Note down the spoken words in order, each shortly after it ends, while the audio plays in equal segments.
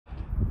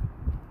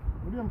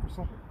What are you having for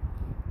supper?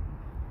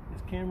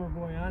 Is camera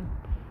boy on?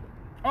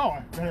 Oh,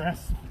 I better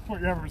ask what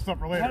you're having for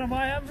supper later. What am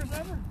I having for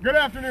supper? Good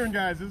afternoon,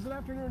 guys. Is it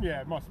afternoon?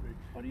 Yeah, it must be.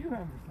 What are you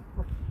having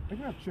for supper? I can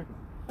have chicken.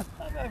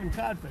 I'm having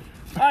codfish.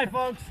 All right,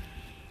 folks.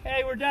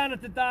 Hey, we're down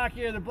at the dock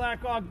here, the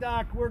Black Hawk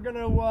dock. We're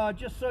gonna,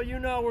 just so you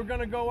know, we're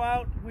gonna go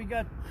out. We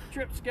got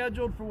trips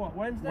scheduled for what,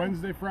 Wednesday?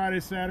 Wednesday,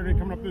 Friday, Saturday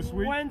coming up this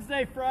week.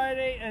 Wednesday,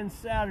 Friday, and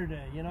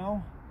Saturday, you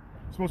know?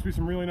 It's supposed to be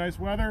some really nice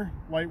weather,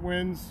 light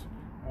winds.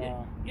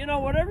 You know,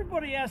 what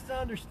everybody has to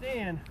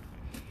understand,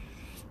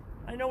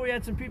 I know we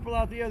had some people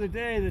out the other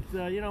day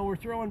that, you know, were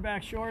throwing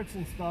back shorts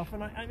and stuff,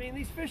 and I mean,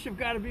 these fish have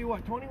got to be,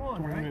 what,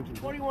 21, right? Inches.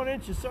 21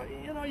 inches. So,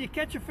 you know, you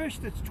catch a fish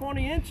that's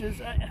 20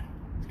 inches,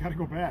 it's got to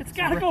go back. It's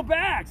got to go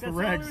back. That's all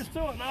there regs. is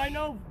to it. Now, I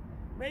know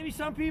maybe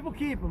some people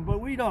keep them,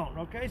 but we don't,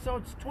 okay? So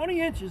it's 20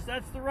 inches.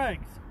 That's the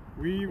regs.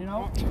 We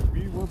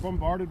were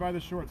bombarded by the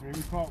shorts. I mean,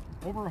 we caught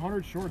over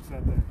 100 shorts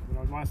that day, you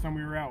know, last time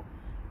we were out.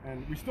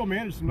 And we still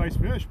managed some nice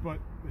fish, but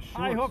the shorts...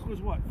 High hook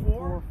was what, 4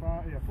 or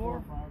 5? Yeah, 4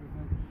 or 5, I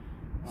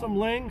think. Some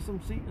ling, some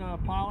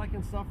pollock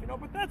and stuff, you know,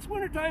 but that's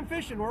wintertime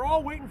fishing. We're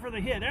all waiting for the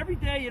hit. Every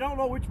day you don't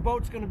know which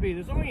boat's going to be.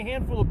 There's only a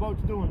handful of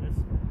boats doing this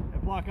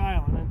at Block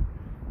Island,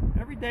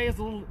 and every day is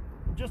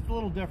just a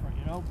little different,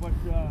 you know, but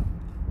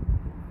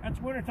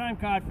that's wintertime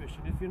cod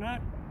fishing. If you're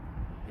not,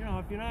 you know,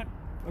 if you're not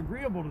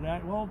agreeable to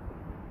that, well,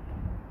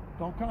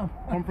 don't come.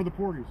 Come for the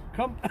porgies.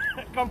 Come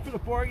for the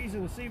porgies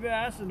and the sea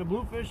bass and the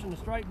bluefish and the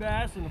striped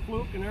bass and the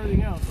fluke and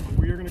everything else.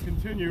 We are going to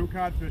continue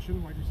cod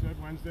fishing, like you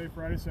said, Wednesday,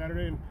 Friday,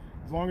 Saturday, and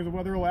as long as the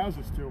weather allows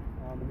us to.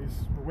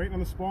 We're waiting on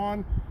the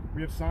spawn.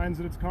 We have signs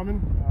that it's coming,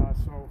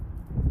 so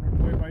we're going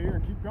to play it by ear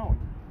and keep going.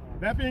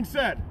 That being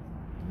said,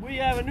 we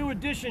have a new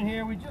addition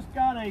here. We just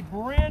got a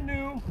brand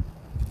new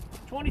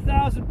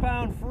 20,000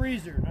 pound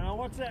freezer. Now,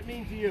 what's that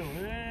mean to you?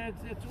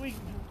 We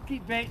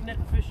keep baiting it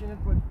and fishing it,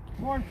 but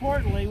more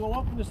importantly, we'll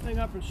open this thing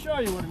up and show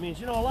you what it means.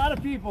 You know, a lot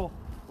of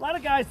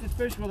guys that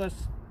fish with us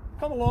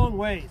come a long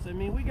ways. I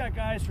mean, we got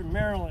guys from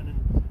Maryland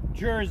and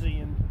Jersey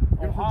and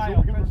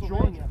Ohio,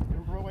 Pennsylvania.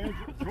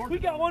 We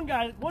got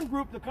one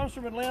group that comes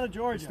from Atlanta,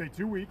 Georgia. Stay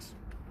 2 weeks.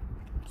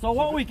 So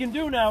what we can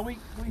do now, we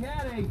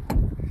had a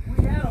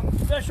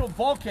special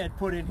bulkhead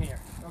put in here,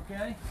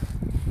 okay?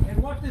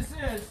 And what this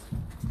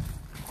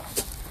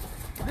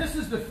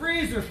is the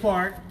freezer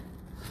part,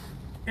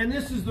 and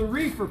this is the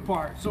reefer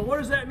part. So what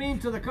does that mean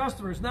to the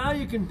customers? Now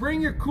you can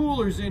bring your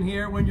coolers in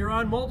here when you're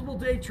on multiple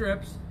day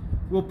trips.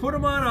 We'll put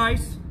them on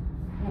ice.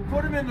 We'll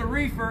put them in the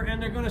reefer, and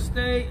they're going to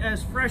stay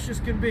as fresh as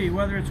can be,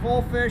 whether it's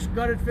whole fish,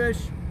 gutted fish,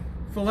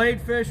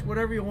 filleted fish,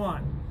 whatever you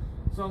want.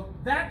 So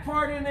that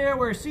part in there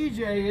where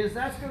CJ is,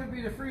 that's going to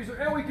be the freezer,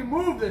 and we can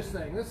move this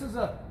thing. This is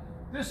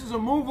a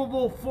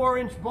movable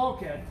 4-inch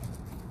bulkhead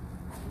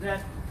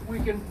that we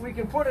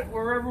can put it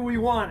wherever we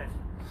want it.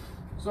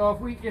 So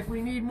if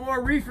we need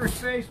more reefer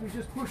space, we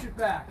just push it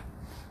back.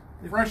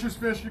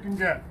 Freshest fish you can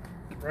get,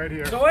 right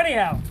here. So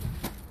anyhow,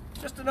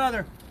 just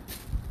another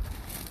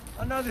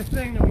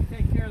thing that we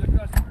take care of the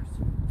customers.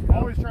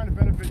 Always trying to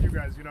benefit you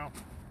guys, you know.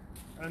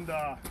 And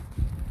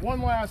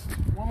one last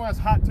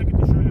hot ticket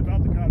to show you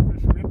about the cod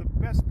fishing. We have the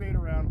best bait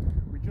around.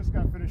 We just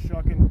got finished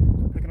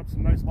shucking, picking up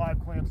some nice live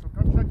clams. So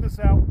come check this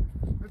out.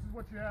 This is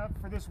what you have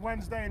for this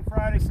Wednesday and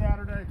Friday,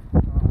 Saturday.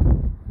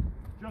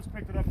 Just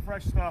picked it up,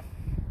 fresh stuff.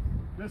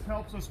 This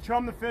helps us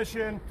chum the fish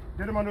in,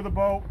 get them under the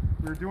boat.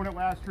 We were doing it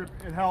last trip.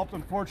 It helped.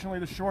 Unfortunately,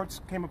 the shorts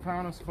came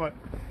upon us, but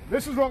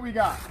this is what we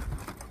got.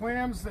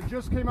 Clams that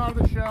just came out of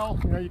the shell.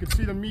 You know, you can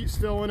see the meat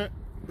still in it.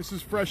 This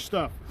is fresh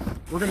stuff.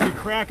 We're going to be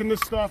cracking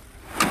this stuff,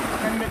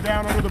 heading it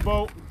down under the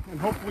boat,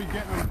 and hopefully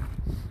getting them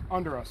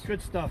under us.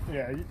 Good stuff.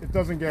 Yeah, it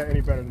doesn't get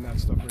any better than that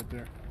stuff right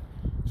there.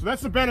 So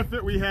that's the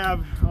benefit we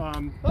have.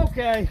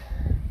 Okay.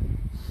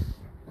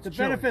 The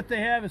benefit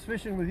they have is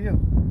fishing with you.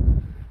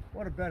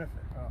 What a benefit.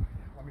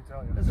 Let me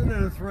tell you. Isn't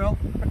it a thrill?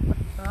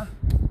 Huh?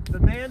 The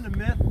man, the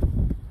myth,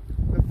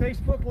 the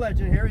Facebook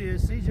legend. Here he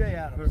is, CJ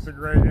Adams. That's a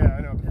great, yeah, I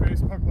know, the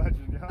Facebook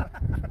legend,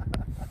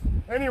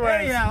 yeah.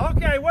 Anyhow,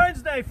 okay,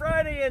 Wednesday,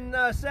 Friday, and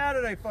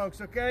Saturday, folks,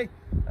 okay?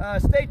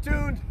 Stay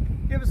tuned,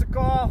 give us a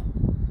call,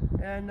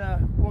 and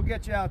we'll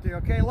get you out there,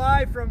 okay?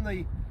 Live from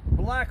the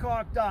Black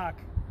Hawk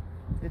dock,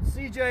 it's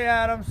CJ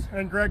Adams.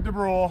 And Greg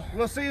DeBrule.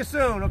 We'll see you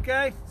soon,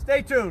 okay?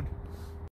 Stay tuned.